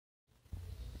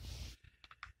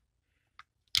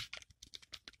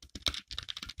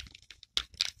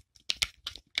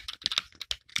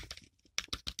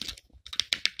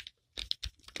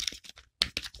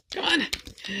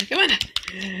Come on.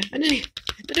 I need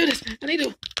to do this. I need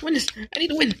to win this. I need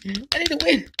to win. I need to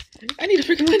win. I need to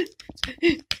freaking win.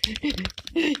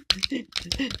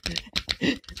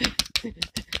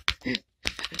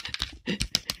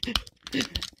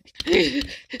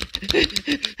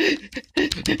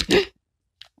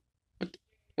 What?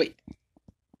 Wait.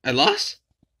 I lost?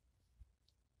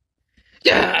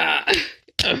 Yeah!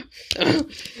 Oh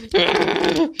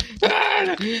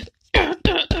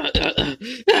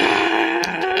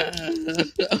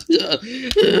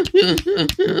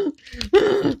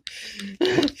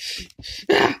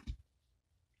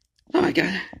my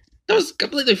god. That was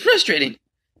completely frustrating.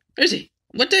 Where is he?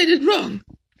 What did I did wrong?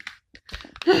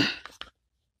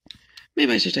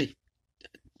 Maybe I should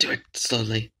do it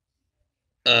slowly.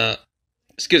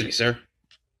 Excuse me, sir.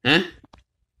 Huh?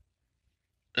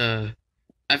 I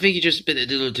think you just been a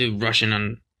little too rushing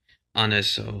on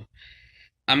this, so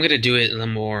I'm gonna do it a little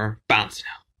more balanced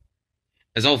now.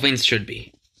 As all things should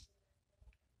be.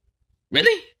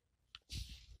 Really?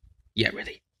 Yeah,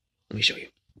 really. Let me show you.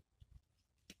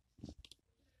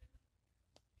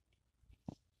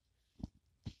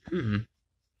 Let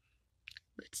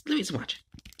me just watch.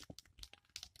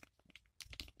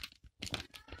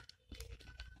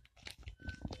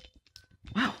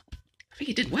 Wow. I think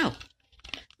he did well.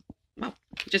 Wow.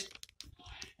 He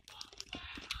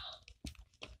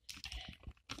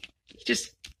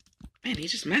just, man,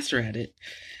 he's just master at it.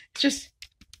 It's just,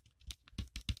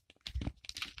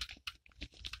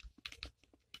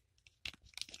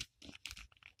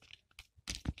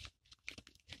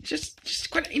 just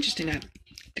quite interesting that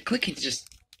the clicking just,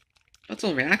 that's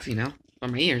all relaxing now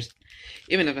on my ears.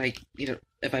 Even if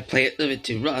if I play it a little bit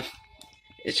too rough,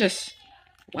 it's just,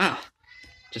 wow.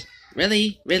 Just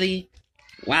really, really,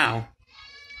 wow.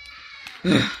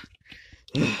 I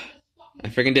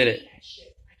freaking did it.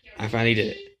 I finally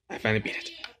did it. I finally beat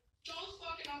it.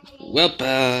 Well,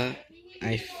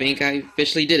 I think I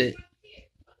officially did it.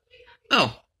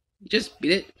 Oh, you just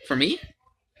beat it for me?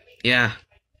 Yeah.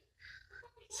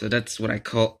 So that's what I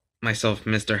call myself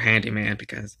Mr. Handyman,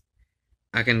 because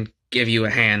I can give you a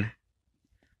hand.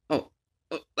 Oh,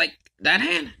 like that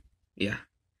hand? Yeah.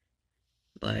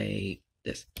 Like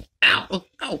this. Ow! Oh,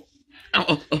 ow!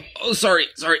 Ow! Oh, sorry.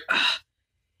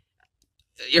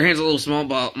 Your hand's a little small,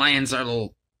 but my hands are a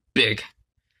little big.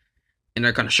 And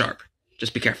they're kind of sharp.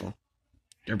 Just be careful.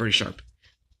 They're pretty sharp.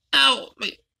 Ow!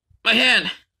 My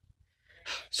hand!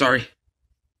 Sorry.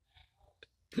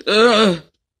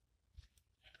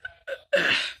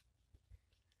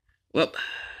 Well,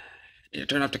 you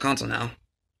turn off the console now.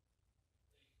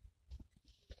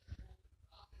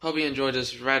 Hope you enjoyed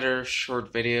this rather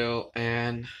short video,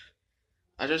 and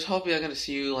I just hope you're gonna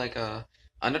see you like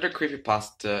another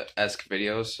creepypasta-esque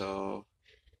video, so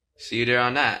see you there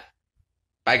on that.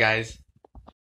 Bye guys.